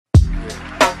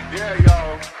Yeah,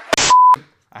 y'all.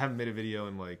 I haven't made a video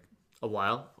in like A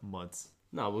while? months.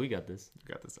 No, but we got this.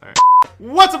 We got this. All right.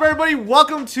 What's up, everybody?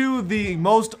 Welcome to the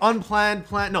most planned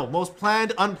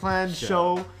unplanned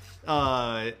show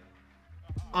on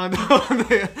the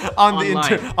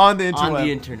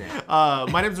internet.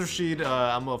 My name is Rashid.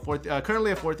 I'm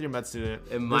currently a fourth year med student.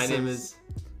 And my name is.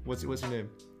 What's your name?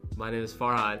 My name is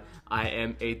Farhad. I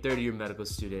am a third-year medical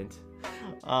student.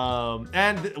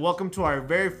 And welcome to our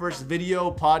very first video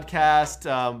podcast.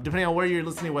 Depending on where you're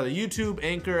listening, whether YouTube,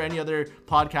 Anchor, any other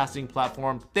podcasting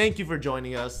platform, thank you for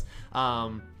joining us.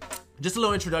 Just a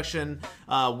little introduction.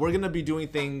 We're gonna be doing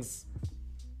things.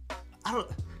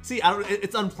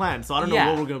 It's unplanned, so I don't know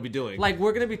what we're gonna be doing. Like,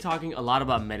 we're gonna be talking a lot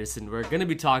about medicine. We're gonna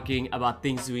be talking about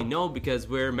things we know because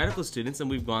we're medical students and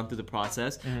we've gone through the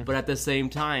process. But at the same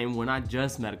time, we're not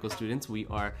just medical students. We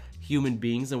are human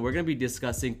beings, and we're gonna be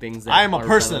discussing things that I am a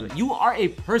person. relevant. You are a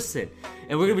person,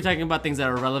 and we're gonna be talking about things that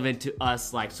are relevant to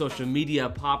us, like social media,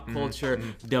 pop culture,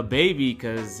 the baby,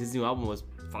 because his new album was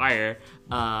fire.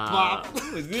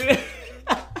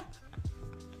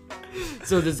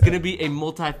 So there's gonna be a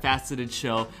multifaceted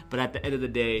show, but at the end of the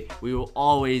day, we will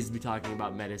always be talking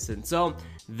about medicine. So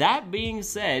that being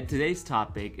said, today's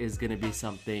topic is gonna be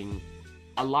something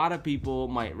a lot of people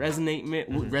might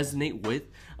resonate with,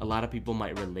 a lot of people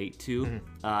might relate to.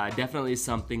 Definitely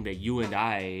something that you and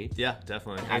I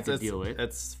definitely have to deal with. I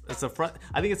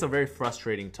think it's a very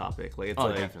frustrating topic. Like, it's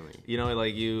definitely. You know,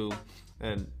 like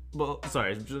well,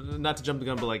 sorry, not to jump the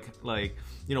gun, but like,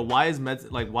 you know, why is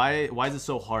it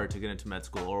so hard to get into med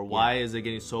school, or why is it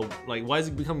getting so, like, why is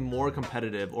it becoming more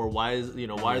competitive, or why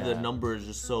are the numbers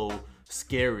just so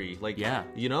scary? Like,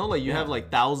 you know, like you have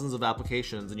like thousands of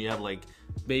applications, and you have like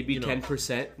maybe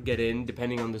 10% get in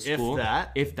depending on the school.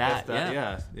 If that,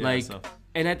 yeah. Like,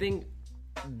 and I think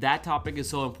that topic is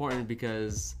so important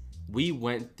because we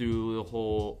went through the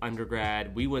whole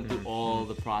undergrad, we went through all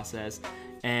the process.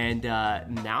 And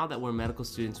now that we're medical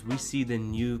students, we see the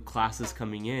new classes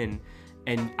coming in.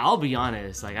 And I'll be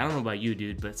honest, like, I don't know about you,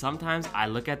 dude, but sometimes I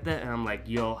look at that and I'm like,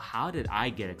 yo, how did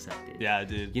I get accepted? Yeah,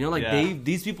 dude. You know, like,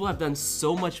 these people have done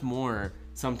so much more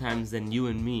sometimes than you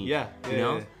and me. Yeah, you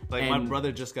know? Yeah. Like, my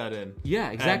brother just got in.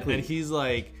 Yeah, exactly. And he's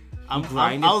like, I was through.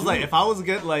 like, if I was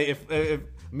get like, if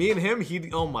me and him,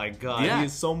 oh my god,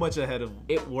 he's so much ahead of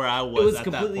where I was. It was at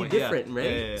completely that point. different,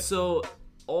 right? Yeah. So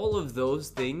all of those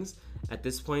things at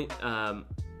this point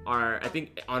are, I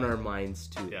think, on our minds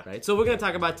too, right? So we're going to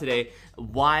talk about today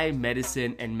why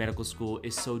medicine and medical school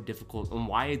is so difficult and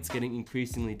why it's getting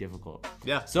increasingly difficult.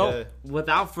 Yeah. So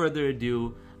without further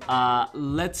ado,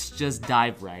 let's just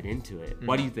dive right into it.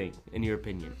 What do you think, in your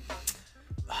opinion?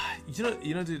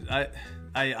 You know, dude, I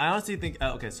honestly think,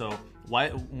 okay, so why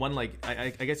one, like,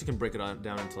 I guess you can break it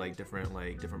down into like different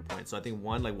points. So I think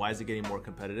one, like, why is it getting more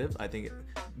competitive? I think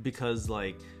because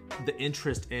like the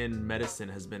interest in medicine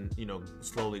has been, you know,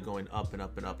 slowly going up and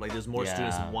up and up. Like, there's more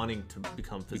students wanting to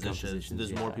become physicians.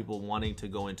 There's more people wanting to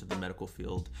go into the medical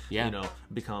field. You know,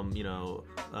 become a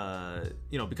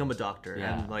doctor.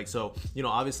 And like, so, you know,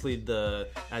 obviously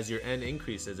as your N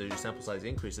increases, as your sample size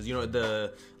increases, you know,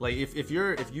 if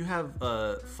you have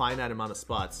a finite amount of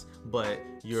spots, but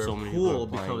your pool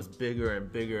becomes bigger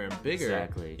and bigger and bigger.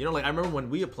 Exactly. You know, like, I remember when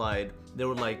we applied, there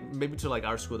were like, maybe to like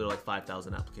our school, there were like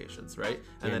 5,000 applications, right?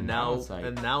 And then now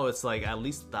it's like at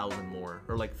least 1,000 more,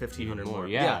 or like 1,500 more.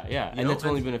 Yeah. And it's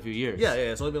only been a few years. Yeah.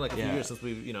 It's only been like a few years since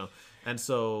we've, you know, and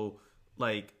so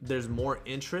like there's more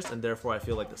interest, and therefore I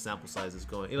feel like the sample size is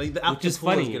going, like, the which is pool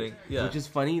funny. Is getting, Which is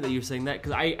funny that you're saying that,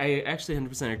 because I actually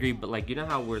 100% agree. But like, you know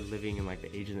how we're living in like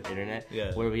the age of the internet,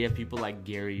 where we have people like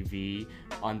Gary Vee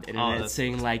on the internet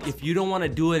saying like, if you don't want to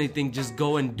do anything, just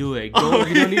go and do it. You don't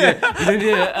need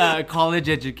a college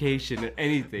education or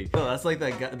anything. No, that's like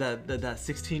that guy, that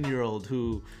 16-year-old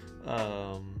who,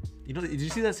 you know, did you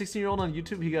see that 16-year-old on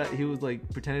YouTube? He was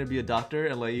like pretending to be a doctor,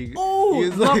 and like, he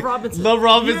was Love like, Robinson. Love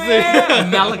Robinson. Yeah.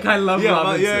 Malachi Love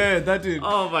Robinson. Yeah, that dude.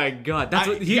 Oh my god, that's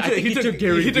what he took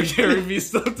Gary Vee. Vee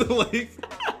stuff to like.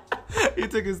 He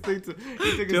took his thing to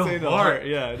heart.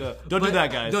 Yeah, no. Don't do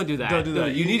that, guys. Don't do that. Don't do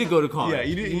that. You need to go to college. Yeah,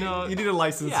 you need a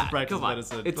license to practice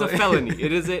medicine. It's a felony.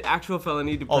 It is an actual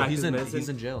felony to practice medicine. He's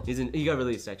in jail. He got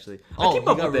released, actually. Oh, he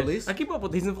got released? I keep up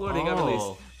with. He's in Florida. He got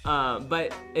released.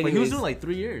 But anyways, he was doing like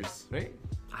 3 years, right?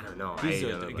 I don't know.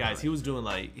 He was doing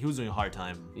a hard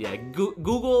time. Yeah,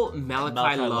 Google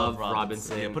Malachi Love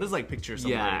Robinson. Yeah, put his like picture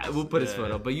somewhere. Yeah, we'll put his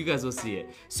photo, but you guys will see it.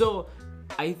 So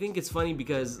I think it's funny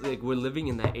because like we're living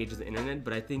in that age of the internet,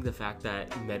 but I think the fact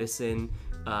that medicine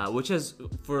which has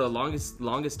for the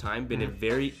longest time been a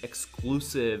very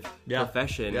exclusive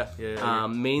profession,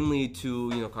 mainly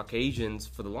to Caucasians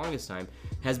for the longest time,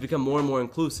 has become more and more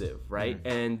inclusive, right?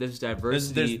 And there's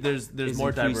diversity. There's more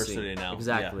increasing. Diversity now.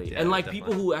 Exactly. And like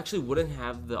definitely. People who actually wouldn't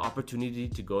have the opportunity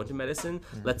to go into medicine,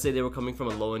 let's say they were coming from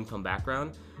a low income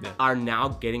background, are now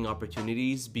getting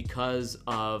opportunities because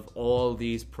of all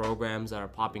these programs that are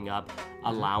popping up,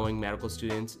 allowing medical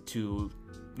students to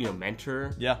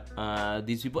mentor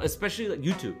these people, especially like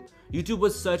YouTube. YouTube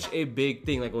was such a big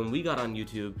thing. Like when we got on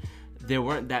YouTube, there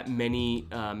weren't that many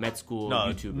med school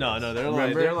YouTubers. No,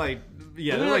 they're like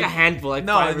a handful, like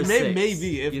 5 or 6.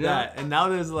 Maybe if that. And now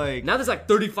there's like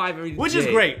 35 every which day. Is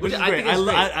great. Which is great. I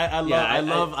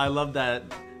love that.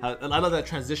 I love that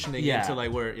transitioning into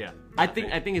like where I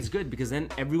think it's good because then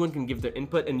everyone can give their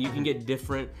input and you can get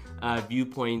different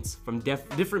viewpoints from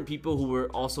different people who were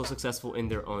also successful in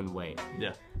their own way.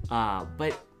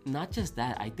 But not just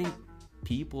that. I think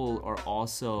people are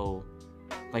also,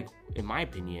 like, in my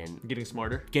opinion, getting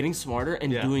smarter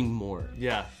and doing more.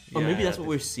 Or maybe that's what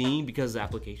we're so. Seeing because the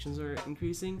applications are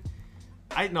increasing.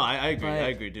 I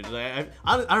agree, dude. I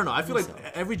don't know. I feel like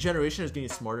every generation is getting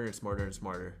smarter and smarter and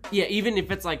smarter. Yeah, even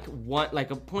if it's like a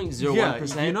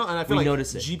 0.01%. And I feel like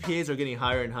notice it. GPAs are getting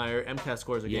higher and higher. MCAT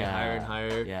scores are getting higher and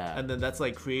higher. Yeah. And then that's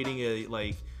like creating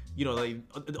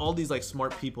all these like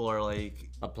smart people are like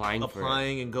applying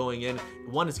and going in.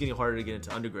 One, it's getting harder to get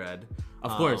into undergrad.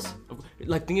 Of course.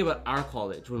 Like, think about our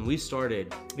college when we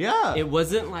started. Yeah. It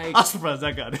wasn't like I'm surprised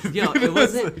that got it.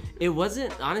 It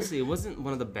wasn't honestly, it wasn't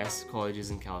one of the best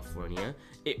colleges in California.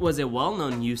 It was a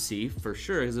well-known UC for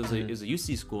sure because it was a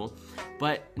UC school.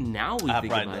 But now we think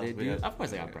about it, dude. Of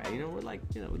course I got pride. We're like,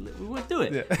 we went through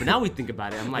it. Yeah. But now we think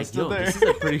about it. I'm like, this is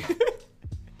a pretty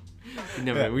we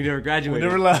never graduated. We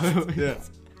never left. Yeah.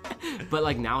 But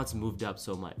like now it's moved up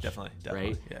so much. Definitely.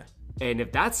 Right? Yeah. And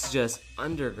if that's just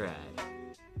undergrad,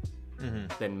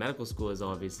 then medical school is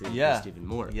obviously just even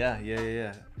more. Yeah.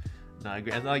 No, I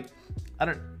agree. And like, I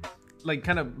don't like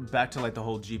kind of back to like the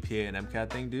whole GPA and MCAT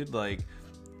thing, dude. Like,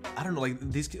 I don't know. Like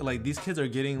these kids are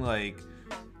getting like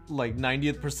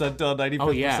 90th percentile,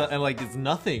 95th and like it's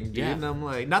nothing, dude. And I'm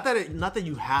like, not that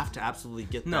you have to absolutely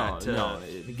get that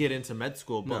to get into med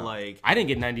school, but like I didn't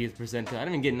get 90th percentile. I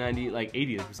didn't get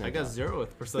 80th percentile. I got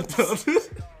 0th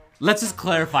percentile. Let's just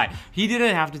clarify. He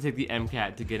didn't have to take the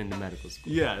MCAT to get into medical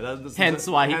school. Yeah, hence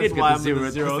why he did get the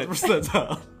 0th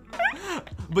percentile.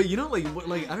 But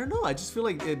like I don't know. I just feel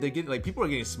like they get like people are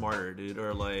getting smarter, dude.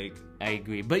 Or like I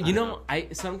agree, but I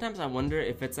sometimes I wonder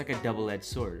if it's like a double-edged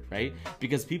sword, right?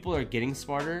 Because people are getting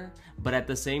smarter, but at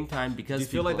the same time, because do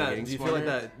you feel like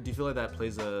that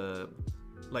plays a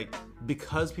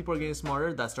because people are getting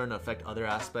smarter, that's starting to affect other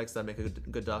aspects that make a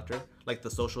good doctor, like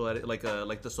the social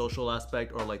the social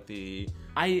aspect, or like the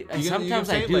sometimes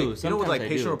I do. Like, with like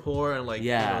patient rapport and like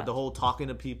the whole talking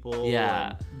to people.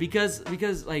 Yeah, because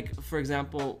like for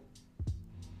example,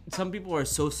 some people are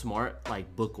so smart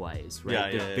like book wise,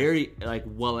 right? They're very like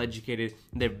well educated.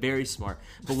 They're very smart,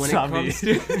 but when it comes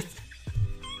to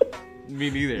me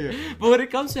neither. But when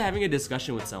it comes to having a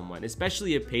discussion with someone,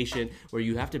 especially a patient where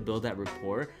you have to build that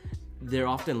rapport, they're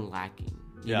often lacking,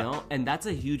 you know? And that's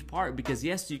a huge part because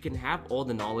yes, you can have all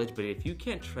the knowledge, but if you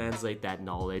can't translate that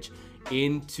knowledge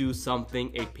into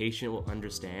something a patient will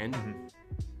understand,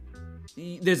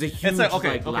 there's a huge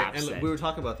lapse. And we were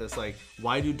talking about this, like,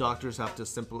 why do doctors have to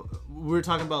we were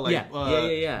talking about like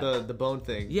the bone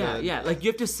thing. Like you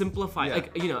have to simplify,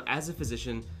 like, as a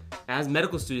physician, as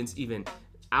medical students even,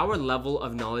 our level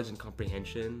of knowledge and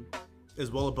comprehension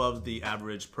is well above the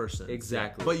average person.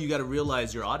 Exactly. But you got to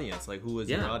realize your audience, like who is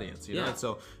your audience, you know? And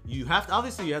so you have to,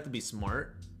 obviously you have to be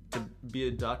smart to be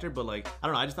a doctor, but like, I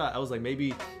don't know, I just thought, I was like,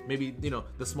 maybe,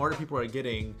 the smarter people are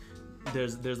getting,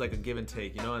 there's like a give and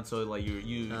take, and so like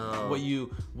what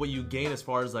you gain as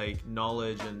far as like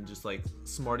knowledge and just like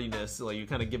smartiness, like you're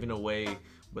kind of giving away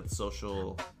with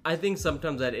social. I think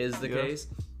sometimes that is the case.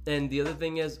 And the other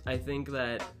thing is, I think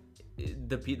that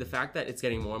the fact that it's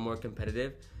getting more and more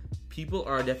competitive, people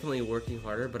are definitely working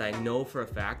harder, but I know for a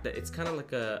fact that it's kind of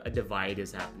like a divide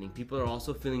is happening. People are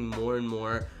also feeling more and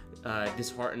more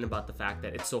disheartened about the fact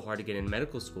that it's so hard to get in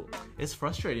medical school. It's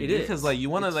frustrating because like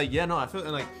you want to I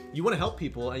feel like you want to help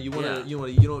people and you want to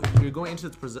you're going into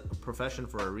the profession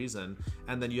for a reason,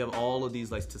 and then you have all of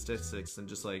these like statistics and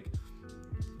just like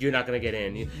you're not gonna get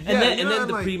in, and then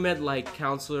the pre-med like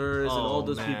counselors and all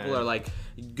those people are like,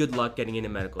 good luck getting into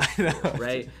medical school,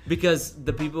 right? Because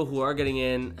the people who are getting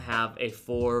in have a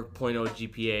 4.0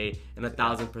 GPA and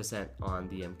 1,000% on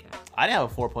the MCAT. I didn't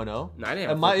have a 4.0. No, I didn't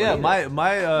have a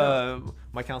 4.0.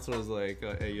 My counselor was like,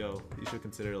 hey yo, you should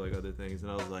consider like other things,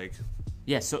 and I was like,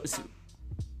 yeah. So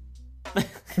I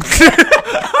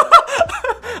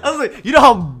was like, you know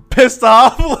how pissed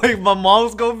off like my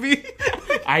mom's gonna be.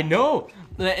 I know.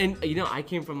 And you know, I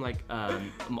came from like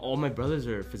all my brothers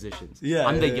are physicians. Yeah,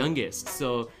 I'm the youngest,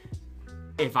 so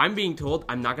if I'm being told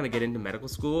I'm not gonna get into medical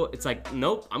school, it's like,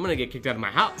 nope, I'm gonna get kicked out of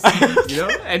my house. You know,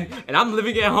 and I'm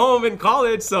living at home in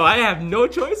college, so I have no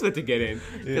choice but to get in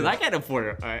because I can't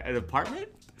afford an apartment.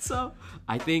 So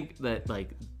I think that like,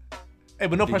 hey,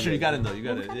 but no pressure. You got in though. You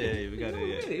got it. Yeah, we got it.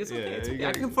 Yeah, it's okay. It's okay.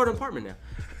 I can afford an apartment now.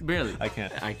 Barely. I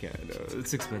can't. No,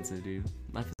 it's expensive, dude.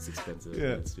 Life is expensive.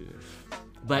 Yeah.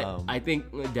 But I think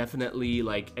definitely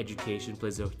like education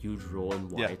plays a huge role in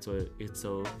why it's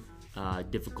so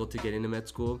difficult to get into med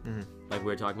school, like we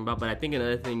were talking about. But I think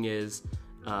another thing is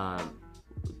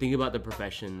think about the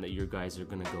profession that your guys are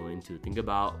going to go into. Think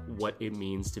about what it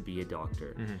means to be a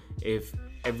doctor. If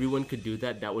everyone could do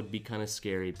that, that would be kind of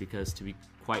scary because, to be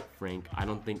quite frank, I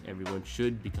don't think everyone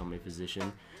should become a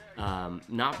physician.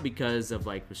 Not because of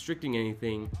like restricting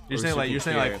anything. You're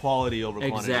saying like quality over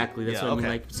quantity. Exactly. That's what I mean.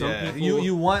 Like some people,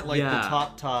 you want like the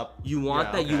top. You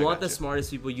want that. You want the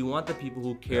smartest people. You want the people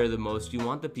who care the most. You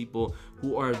want the people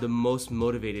who are the most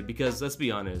motivated. Because let's be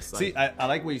honest. Like, see, I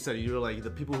like what you said. You're like the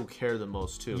people who care the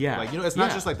most too. Yeah. Like, you know, it's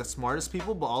not just like the smartest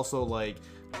people, but also like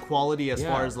quality as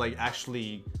far as like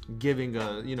actually giving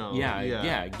a, you know.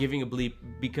 Giving a bleep,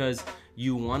 because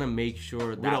you want to make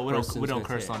sure that we don't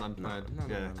curse on unplanned.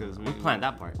 Because we planned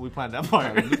that part. We planned that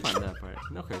part. We planned that part.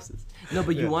 No curses. No,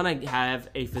 but you want to have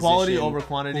a physician quality over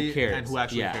quantity who cares. And who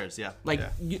actually cares. Yeah. Like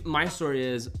my story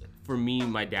is, for me,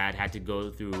 my dad had to go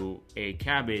through a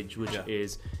CABG, which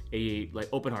is a like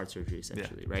open heart surgery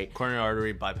essentially, right? Coronary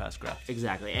artery bypass graft.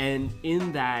 Exactly. And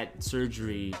in that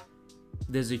surgery,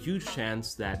 there's a huge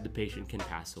chance that the patient can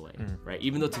pass away, right?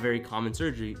 Even though it's a very common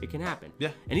surgery, it can happen. Yeah.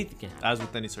 Anything can happen. As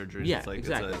with any surgery, it's like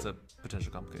exactly. it's a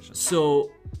potential complication.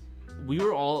 So we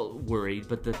were all worried,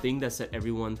 but the thing that set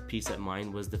everyone's peace at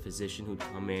mind was the physician who'd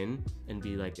come in and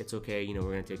be like, it's okay, you know,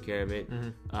 we're gonna take care of it.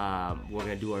 We're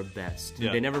gonna do our best.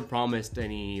 They never promised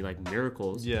any like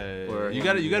miracles. Or you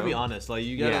gotta be honest. Like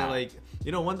you gotta like,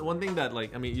 you know, one thing that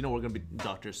like, I mean, you know, we're gonna be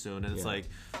doctors soon, and it's like,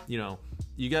 you know,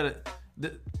 you gotta.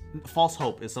 False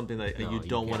hope is something that you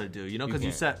don't want to do, you know, because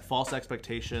you set false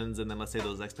expectations, and then let's say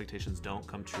those expectations don't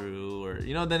come true, or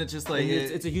you know, then it's just like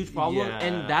it's a huge problem,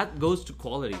 and that goes to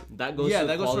quality. That goes to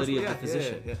the quality of the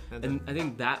physician. And I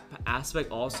think that aspect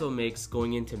also makes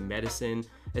going into medicine,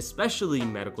 especially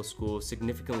medical school,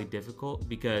 significantly difficult,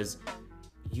 because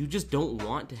you just don't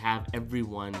want to have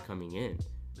everyone coming in.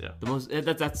 Yeah. The most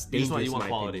that's dangerous. You want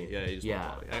quality. Opinion. You just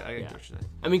want quality. I get what you're saying.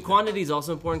 I mean, quantity is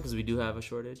also important because we do have a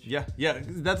shortage. Yeah.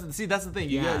 That's the thing.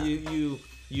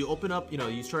 You open up. You know,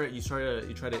 you try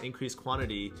to increase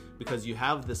quantity because you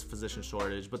have this physician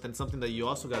shortage. But then something that you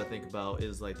also got to think about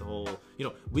is like the whole. You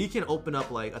know, we can open up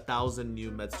like 1,000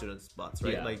 new med student spots,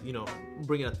 right? Like, you know,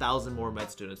 bring in 1,000 more med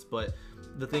students, but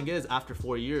the thing is, after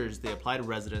 4 years, they apply to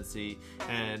residency,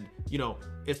 and you know,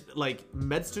 if like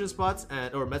med student spots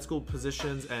or med school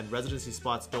positions and residency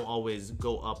spots don't always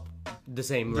go up the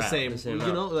same. You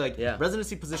know, like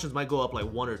residency positions might go up like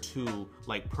 1 or 2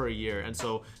 like per year, and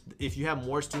so if you have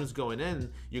more students going in,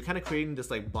 you're kind of creating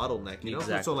this like bottleneck, you know.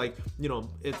 Exactly. So like, you know,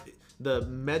 the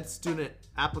med student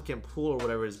applicant pool or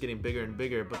whatever is getting bigger and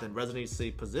bigger, but then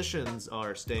residency positions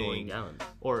are staying down,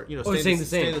 or you know, staying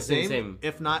the same,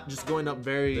 if not just going up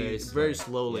very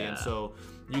slowly. And so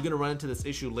you're gonna run into this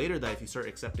issue later that if you start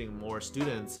accepting more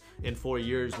students in 4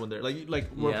 years, when they're like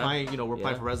we're applying, you know, we're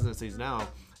applying for residencies now,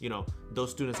 you know, those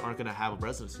students aren't gonna have a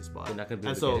residency spot. They're not gonna be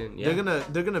able to get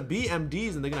in. They're gonna be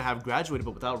MDs and they're gonna have graduated,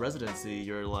 but without residency,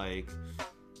 you're like,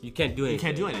 you can't do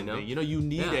anything. You know, you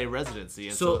need a residency.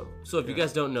 And so if you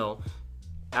guys don't know,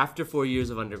 after 4 years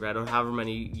of undergrad, or however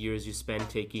many years you spend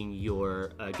taking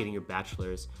your getting your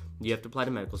bachelor's, you have to apply to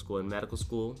medical school. And medical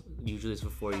school usually is for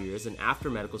 4 years. And after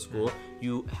medical school,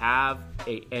 you have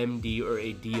a MD or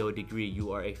a DO degree.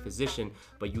 You are a physician,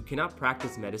 but you cannot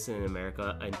practice medicine in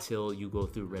America until you go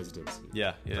through residency.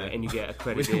 Yeah. Right? And you get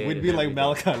accredited. We'd be like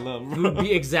Malachi Love. We would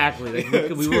be exactly.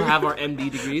 Like, we will have our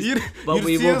MD degrees, but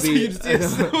we will be.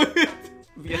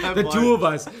 The two of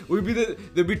us,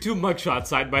 there'd be 2 mugshots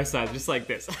side by side, just like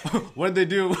this. What did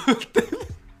they do?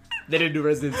 They didn't do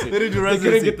residency. They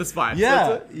couldn't get the spot.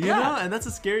 Yeah, you know, and that's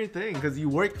a scary thing because you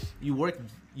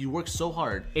work so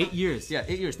hard. 8 years. Yeah,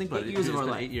 8 years. Think about it. 8 years of our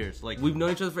life. 8 years. Like, we've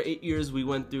known each other for 8 years. We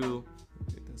went through.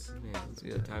 Man, it's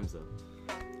good times though.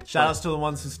 Shout outs to the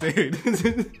ones who stayed.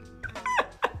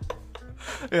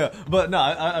 Yeah, but no,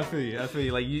 I feel you. I feel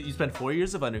you. Like you spend 4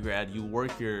 years of undergrad, you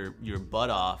work your butt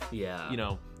off. Yeah. You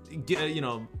know,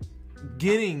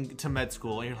 getting to med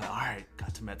school, and you're like, all right,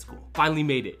 got to med school. Finally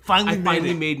made it. Finally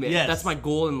made it. Yes. That's my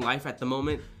goal in life at the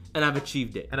moment, and I've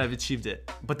achieved it.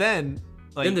 But then,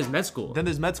 like, then there's med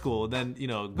school. Then, you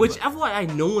know, which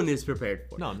FYI, no one is prepared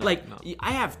for. No.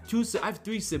 I have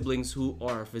 3 siblings who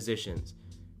are physicians.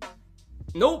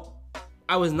 Nope.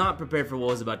 I was not prepared for what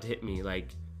was about to hit me. Like,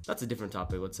 that's a different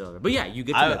topic whatsoever. But yeah, you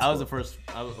get to med school. I was the first.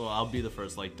 I'll be the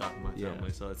first, like, doc in my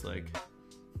family. So it's like,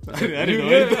 I didn't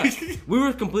know anything. We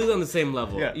were completely on the same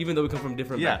level, even though we come from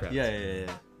different backgrounds.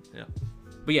 Yeah.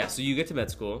 But yeah, so you get to med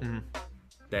school,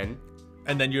 then.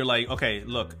 And then you're like, okay,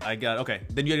 look,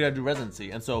 then you gotta do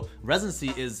residency. And so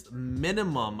residency is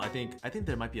minimum, I think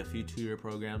there might be a few 2-year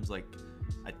programs, like,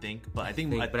 I think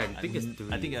it's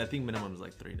 3. I think minimum is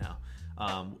like 3 now.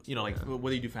 You know, like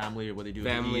whether you do family or whether you do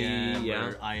EM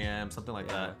or IM, something like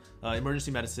that.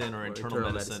 Emergency medicine or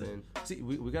internal medicine. See,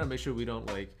 we gotta make sure we don't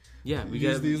like we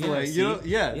use these we're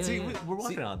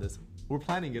working on this. We're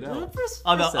planning it out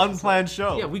on the unplanned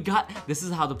show. Yeah, this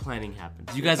is how the planning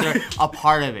happens. You guys are a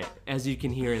part of it, as you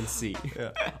can hear and see.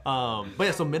 But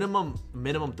yeah, so minimum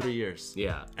 3 years.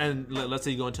 Yeah. And let's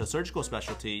say you go into a surgical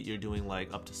specialty, you're doing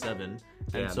like up to 7.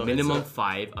 And so minimum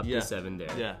 5 up to 7 there.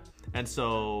 Yeah. And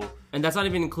that's not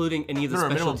even including any of the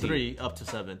specialty. Minimum 3 up to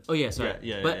 7. Oh yeah, sorry.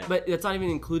 But that's not even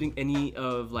including any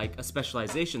of like a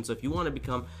specialization. So if you want to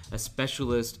become a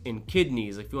specialist in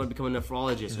kidneys, like if you want to become a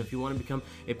nephrologist, or if you want to become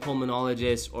a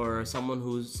pulmonologist or someone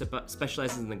who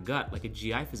specializes in the gut, like a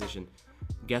GI physician,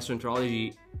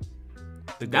 gastroenterology,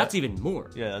 that's even more.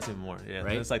 Yeah, that's even more. Yeah,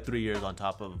 right. It's like 3 years on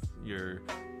top of your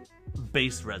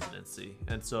base residency.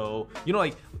 And so, you know,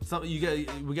 like we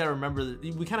gotta remember that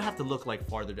we kind of have to look like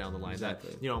farther down the line.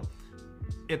 Exactly. That, you know,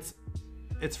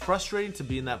 it's frustrating to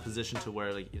be in that position to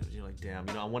where, like, you know, you're like, damn,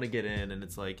 you know, I want to get in, and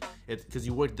it's like, it's because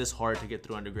you worked this hard to get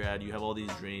through undergrad, you have all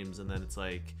these dreams, and then it's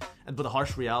like, but the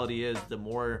harsh reality is the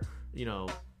more, you know,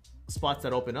 spots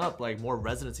that open up, like more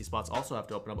residency spots also have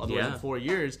to open up. Otherwise, in 4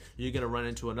 years, you're gonna run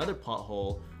into another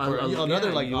pothole or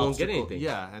another like you won't get anything.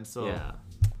 Yeah, and so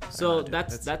So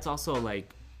that's also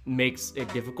like makes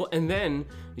it difficult. And then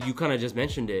you kind of just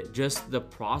mentioned it, just the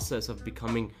process of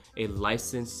becoming a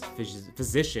licensed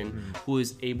physician who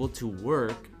is able to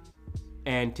work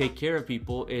and take care of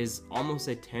people is almost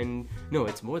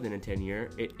it's more than a 10-year.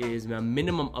 It is a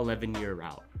minimum 11-year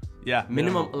route. Yeah,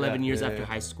 minimum 11 years after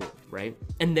high school, right?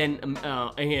 And then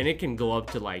and it can go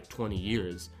up to like 20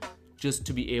 years just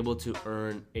to be able to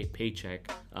earn a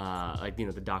paycheck, like, you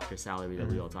know, the doctor salary that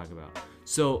we all talk about.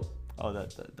 So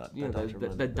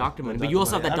the doctor money, but you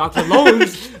also have that doctor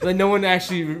loans that no one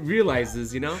actually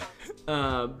realizes, you know.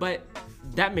 But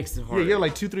that makes it hard. Yeah, you have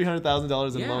like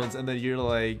 $200,000-$300,000 in loans, and then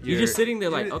you're just sitting there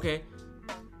like, okay,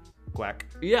 quack.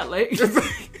 Yeah, like you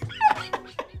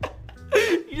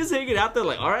just hang it out there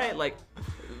like, all right, like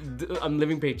I'm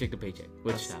living paycheck to paycheck,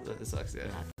 which happens. It sucks. Yeah.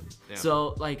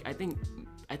 So like I think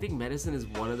medicine is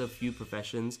one of the few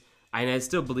professions, and I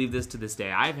still believe this to this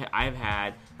day. I've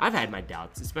had my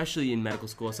doubts, especially in medical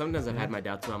school. Sometimes I've had my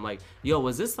doubts where I'm like, yo,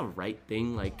 was this the right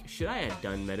thing? Like, should I have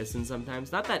done medicine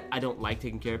sometimes? Not that I don't like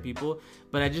taking care of people,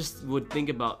 but I just would think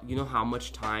about, you know, how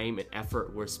much time and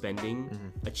effort we're spending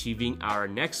achieving our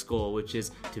next goal, which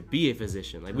is to be a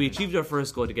physician. Like, we achieved our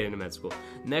first goal to get into med school.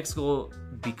 Next goal,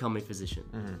 become a physician.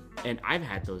 And I've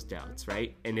had those doubts,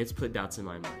 right? And it's put doubts in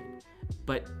my mind.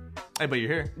 But you're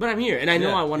here. But I'm here, and I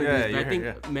know I want to do this. But I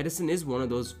think medicine is one of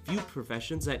those few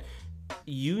professions that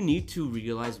you need to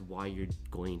realize why you're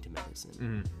going into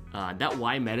medicine. That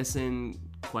why medicine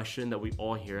question that we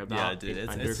all hear about in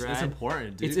undergrad. It's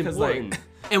important, dude. It's important. Like,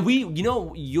 and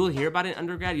you'll hear about it in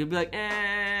undergrad. You'll be like,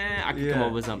 I can come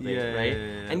up with something, right?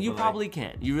 And you probably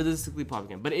can. You realistically probably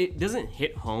can. But it doesn't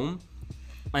hit home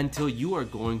until you are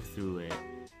going through it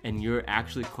and you're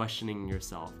actually questioning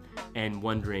yourself and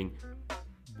wondering,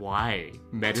 why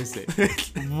medicine?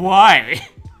 Why?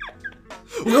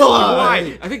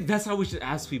 Why? I think that's how we should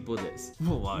ask people this.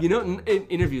 Why? You know, in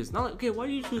interviews, not like, okay, why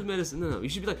do you choose medicine? No. You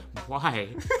should be like, why?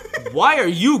 Why are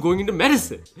you going into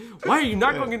medicine? Why are you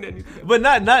not going into anything? But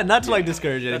not to like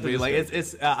discourage anybody. Like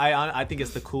I think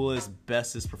it's the coolest,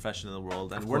 bestest profession in the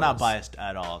world, and we're not biased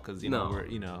at all because No, we're.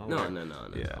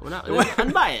 We're not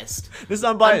unbiased. This is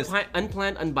unbiased.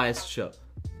 Unplanned, unbiased show.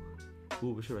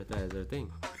 Ooh, we should write that as our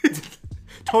thing.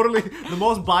 Totally the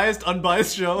most biased,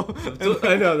 unbiased show.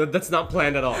 I know that's not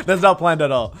planned at all. That's not planned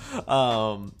at all.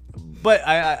 But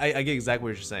I get exactly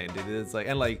what you're saying, dude. It's like,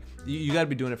 and like you got to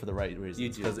be doing it for the right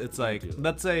reasons. Because it's like,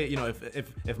 let's say, you know,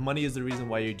 if money is the reason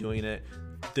why you're doing it,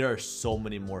 there are so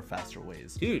many more faster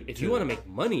ways. Dude, if you want to make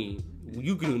money,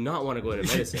 you do not want to go into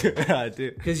medicine. Yeah,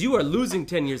 dude. Because you are losing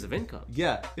 10 years of income.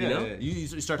 Yeah, you know? You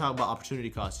start talking about opportunity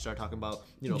costs. You start talking about,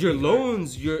 your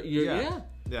loans, your Yeah.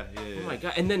 Oh my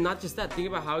god! And then not just that. Think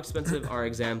about how expensive our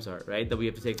exams are, right? That we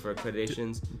have to take for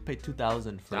accreditations. Pay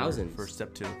 $2,000 for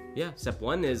step 2. Yeah, step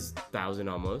 1 is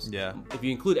 $1,000 almost. Yeah. If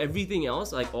you include everything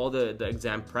else, like all the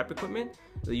exam prep equipment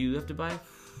that you have to buy.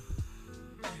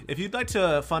 If you'd like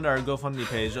to fund our GoFundMe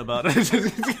page about if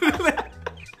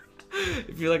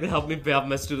you'd like to help me pay off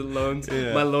my student loans,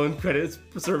 my loan credit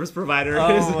service provider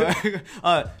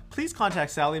please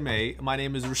contact Sally Mae. My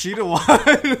name is Rashida Wan.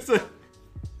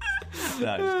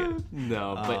 No, just kidding.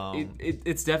 No, but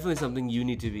it's definitely something you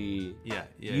need to be.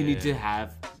 You need to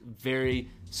have very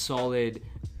solid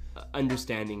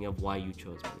understanding of why you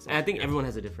chose medicine. And I think everyone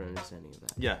has a different understanding of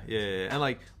that. Yeah.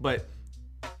 And but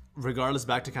regardless,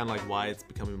 back to kind of why it's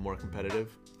becoming more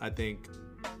competitive. I think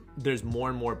there's more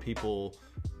and more people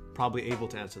probably able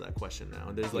to answer that question now.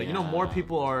 And there's more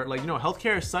people are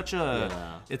healthcare is such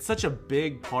it's such a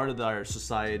big part of our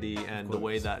society, and the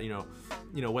way that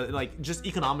just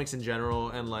economics in general,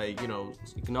 and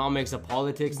economics of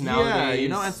politics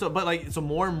nowadays. And so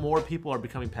more and more people are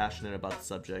becoming passionate about the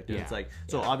subject, and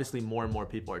it's obviously more and more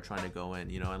people are trying to go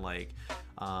in, and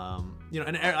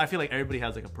I feel like everybody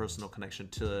has a personal connection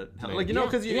to health.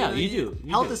 Because you do.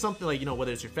 Health is something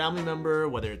whether it's your family member,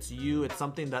 whether it's you, it's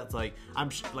something that's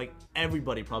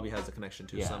everybody probably has a connection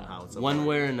to somehow. One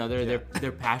way or another,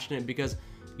 they're passionate because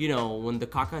when the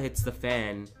caca hits the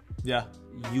fan,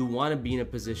 you want to be in a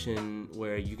position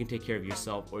where you can take care of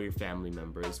yourself or your family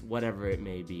members, whatever it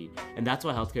may be. And that's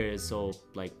why healthcare is so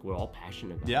we're all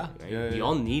passionate about it, right? We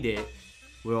all need it.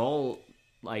 We're all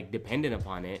dependent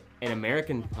upon it, and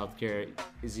American healthcare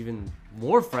is even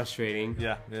more frustrating.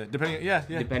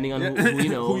 Depending on who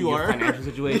who you your are, financial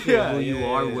situation, who you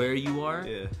are, where you are.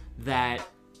 That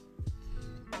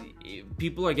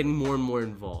people are getting more and more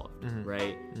involved,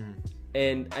 right?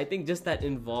 And I think just that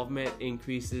involvement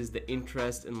increases the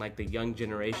interest in the young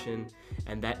generation,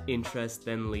 and that interest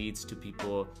then leads to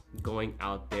people going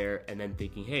out there and then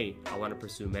thinking, hey, I want to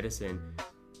pursue medicine.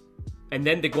 And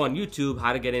then they go on YouTube,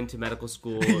 how to get into medical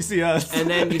school. You see us. And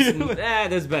then you see,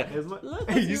 there's better.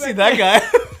 You see that guy.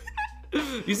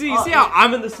 You see how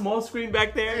I'm in the small screen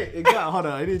back there? Hey, hold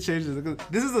on, I need to change this.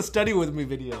 This is a study with me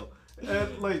video.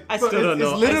 And I still don't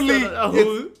know. It's literally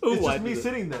who it's just me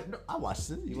sitting there. No, I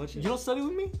watched it. You don't study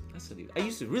with me? I studied. I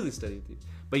used to really study with you,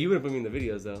 but you wouldn't put me in the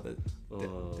videos though.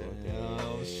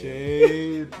 Damn,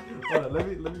 shade. Hold on,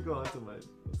 let me go on to what's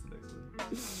the next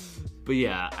one? But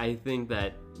yeah, I think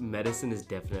that medicine is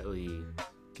definitely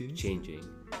changing.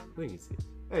 I think you see.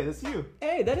 Hey, that's you.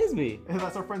 Hey, that is me. And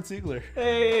that's our friend Siegler.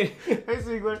 Hey,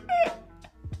 Siegler.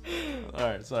 All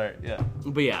right, sorry. Yeah.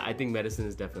 But yeah, I think medicine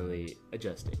is definitely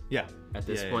adjusting. Yeah. At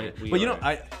this point, but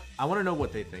I want to know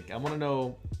what they think. I want to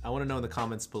know in the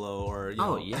comments below, or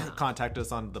contact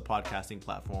us on the podcasting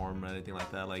platform or anything like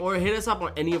that. Or hit us up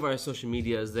on any of our social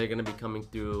medias. They're gonna be coming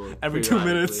through every 2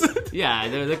 minutes. Yeah,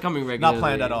 they're coming regularly. Not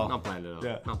planned at all.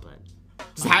 Yeah. Not planned.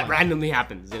 Just randomly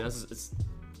happens. It's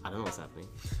I don't know what's happening.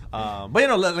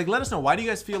 But let us know, why do you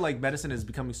guys feel like medicine is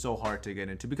becoming so hard to get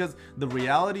into? Because the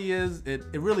reality is it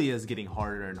really is getting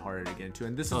harder and harder to get into,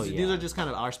 and these are just kind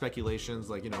of our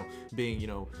speculations,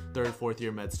 being third, fourth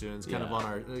year med students, kind of on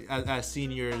our as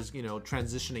seniors,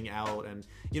 transitioning out, and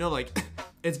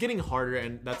it's getting harder,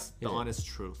 and that's the honest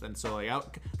truth. And so I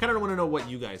kind of want to know what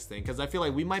you guys think, because I feel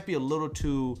like we might be a little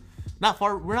too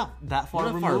we're not that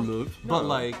far removed,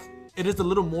 but it is a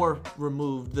little more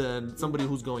removed than somebody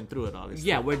who's going through it, obviously.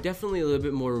 Yeah, we're definitely a little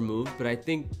bit more removed, but I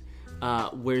think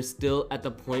we're still at the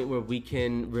point where we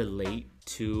can relate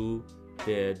to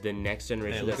the next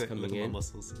generation that's coming in. My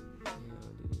muscles.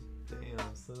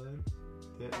 Damn, son.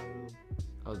 Damn.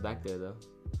 I was back there though.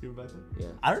 You were back there?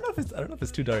 Yeah. I don't know if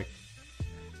it's too dark.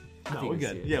 No, we're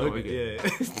good. Yeah, we're good.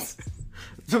 Yeah.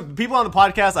 So people on the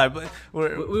podcast,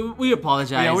 we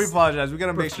apologize. Yeah, we apologize. We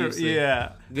gotta make sure.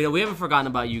 Yeah. We haven't forgotten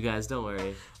about you guys. Don't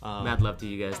worry. Mad love to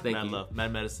you guys. Thank you. Mad love.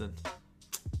 Mad medicine.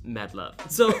 Mad love.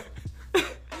 So.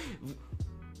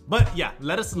 But yeah,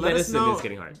 let us know. Is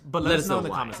getting hard. But let us know in the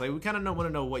comments. We kind of want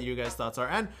to know what your guys' thoughts are,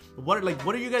 and what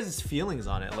are your guys' feelings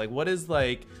on it? What is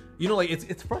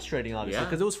it's frustrating, obviously,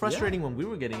 because it was frustrating when we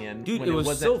were getting in. Dude, when it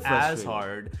wasn't so as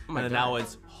hard, and then now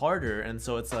it's harder, and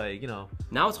so it's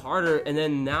now it's harder, and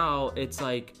then now it's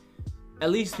at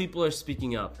least people are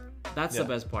speaking up. That's the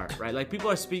best part, right?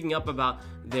 People are speaking up about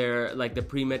their the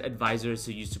pre-med advisors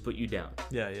who used to put you down.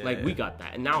 We got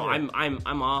that, and now I'm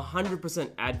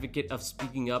 100% advocate of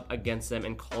speaking up against them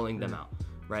and calling them out,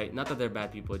 right? Not that they're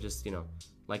bad people, just, you know,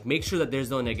 like make sure that there's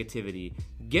no negativity.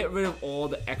 Get rid of all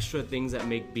the extra things that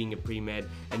make being a pre-med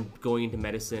and going into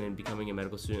medicine and becoming a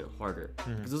medical student harder.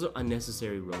 Because those are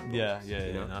unnecessary roadblocks.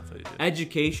 Yeah.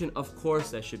 Education, of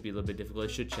course, that should be a little bit difficult.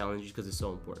 It should challenge you because it's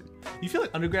so important. You feel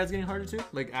like undergrad's getting harder too?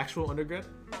 Like actual undergrad?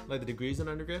 Like the degrees in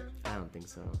undergrad? I don't think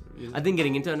so. Really? I think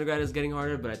getting into undergrad is getting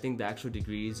harder, but I think the actual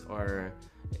degrees are,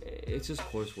 it's just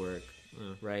coursework.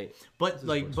 Right, but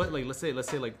let's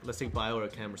take bio or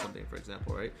chem or something, for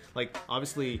example, right? Like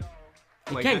obviously,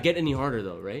 it can't get any harder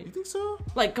though, right? You think so?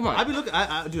 Like, come on. I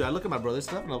look at my brother's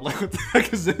stuff and I'm like, what the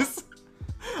heck is this?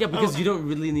 Yeah, because you don't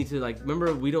really need to, like,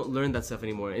 remember, we don't learn that stuff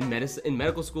anymore in medicine. In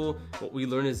medical school, what we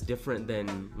learn is different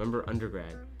than, remember,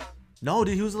 undergrad. No,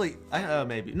 dude, he was like,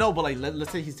 maybe. No, but like,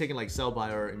 let's say he's taking like cell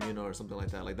bio or immuno or something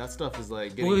like that. Like that stuff is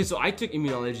like getting... Well, so I took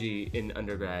immunology in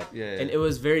undergrad. And it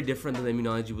was very different than the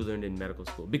immunology we learned in medical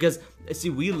school. Because, see,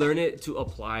 we learn it to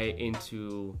apply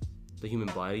into the human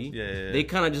body. They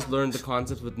kind of just learned the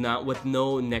concepts with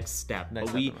no next step.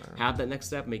 But we have that next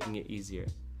step, making it easier.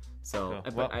 So,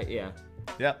 yeah.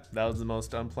 Yeah, that was the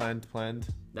most unplanned planned.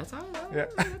 That's how it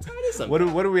is. What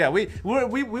do we at? We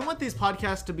want these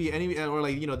podcasts to be any, or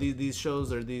like, you know, these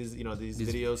shows or these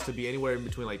videos to be anywhere in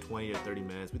between like 20 or 30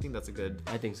 minutes. We think that's a good.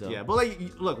 I think so. Yeah, but like,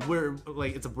 look, we're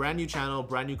like, it's a brand new channel,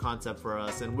 brand new concept for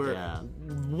us, and we're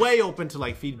way open to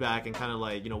like feedback and kind of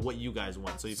like, you know, what you guys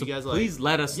want. So if you guys like, please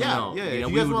let us know. Yeah, you know,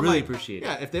 we would really appreciate it.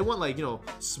 Yeah, if they want like, you know,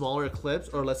 smaller clips,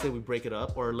 or let's say we break it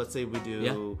up, or let's say we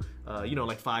do you know,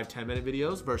 like 5-10 minute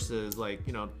videos versus like,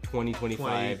 you know, 20,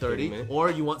 25, 30 minutes.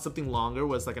 Or you want something longer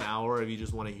where it's like an hour if you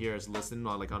just want to hear us listen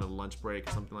on like on a lunch break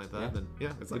or something like that. Then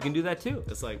it's like, we can do that too.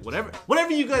 It's like whatever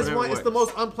you guys want. Works. It's the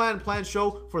most planned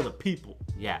show for the people.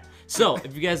 Yeah. So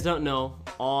if you guys don't know,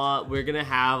 we're gonna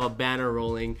have a banner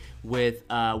rolling with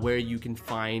where you can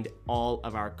find all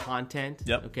of our content.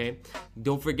 Okay.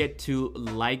 Don't forget to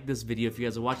like this video. If you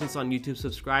guys are watching this on YouTube,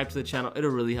 subscribe to the channel. It'll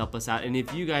really help us out. And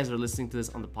if you guys are listening to this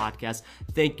on the podcast,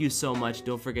 thank you so much.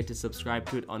 Don't forget to subscribe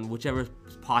to it on whichever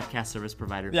podcast service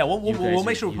provider. Yeah, we'll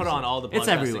make sure we put it on all the podcasts. It's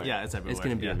everywhere. Yeah, it's everywhere. It's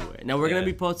gonna be everywhere. Now we're gonna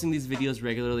be posting these videos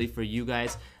regularly for you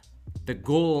guys. The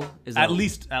goal is at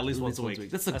least once a week.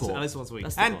 That's the goal. At least once a week.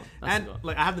 And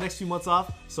like I have the next few months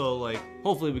off, so like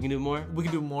hopefully we can do more.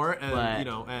 And you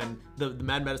know, and the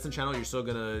Mad Medicine channel, we're still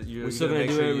gonna do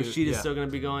it. Rashid is still gonna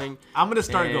be going. I'm gonna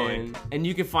start going. And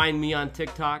you can find me on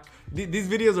TikTok. These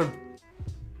videos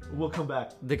will come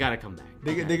back. They gotta come back.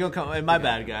 They gonna come. And my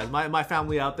bad, guys. My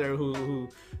family out there who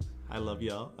I love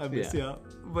y'all. I miss y'all.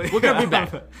 But we're gonna be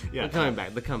back. We're coming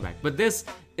back. The comeback. But this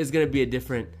is gonna be a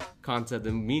different concept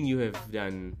than me and you have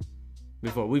done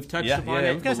before. We've touched upon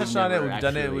it. We've touched on it. We've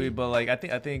done it. But like I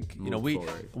think you know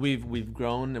we've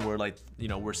grown, and we're like, you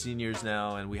know, we're seniors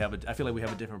now, and I feel like we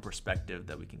have a different perspective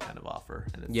that we can kind of offer.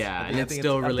 And it's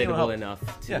still relatable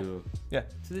enough to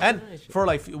and for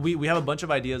like we have a bunch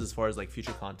of ideas as far as like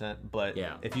future content. But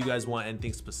if you guys want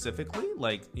anything specifically,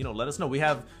 like, you know, let us know. We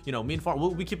have, you know, me and Far,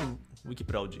 we keep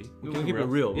it OG. We keep it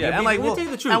real. Yeah, and like we'll tell you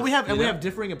the truth. And we have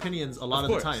differing opinions a lot of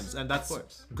the times, and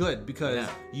that's good because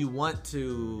you want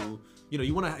to. You know,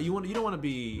 you don't want to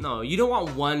be... No, you don't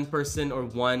want one person or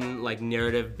one, like,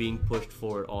 narrative being pushed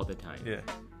forward all the time. Yeah.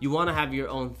 You want to have your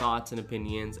own thoughts and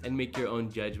opinions and make your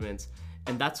own judgments.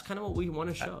 And that's kind of what we want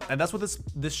to show. And that's what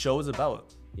this show is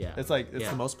about. Yeah. It's like, it's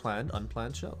the most planned,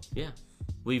 unplanned show. Yeah.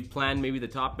 We've planned maybe the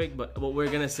topic, but what we're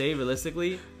going to say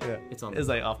realistically, it's on the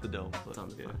like off the dome. It's on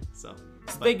the fly. So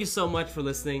thank you so much for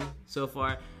listening so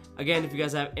far. Again, if you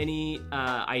guys have any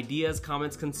ideas,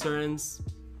 comments, concerns,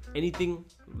 anything,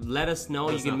 let us know.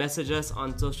 You can message us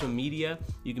on social media.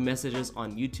 You can message us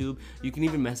on YouTube. You can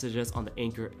even message us on the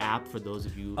Anchor app for those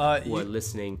of you who are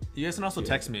listening. You guys can also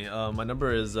text me. My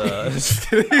number is...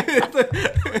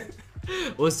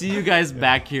 We'll see you guys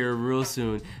back here real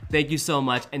soon. Thank you so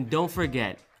much. And don't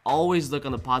forget, always look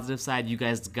on the positive side. You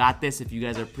guys got this. If you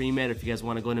guys are pre-med, if you guys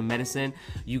want to go into medicine,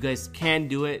 you guys can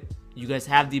do it. You guys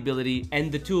have the ability,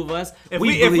 and the two of us,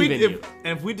 we believe in you.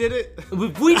 And if we did it,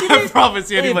 I promise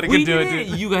you anybody can do it.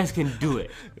 You guys can do it.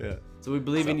 Yeah. So we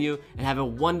believe in you, and have a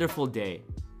wonderful day.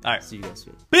 All right. See you guys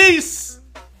soon. Peace.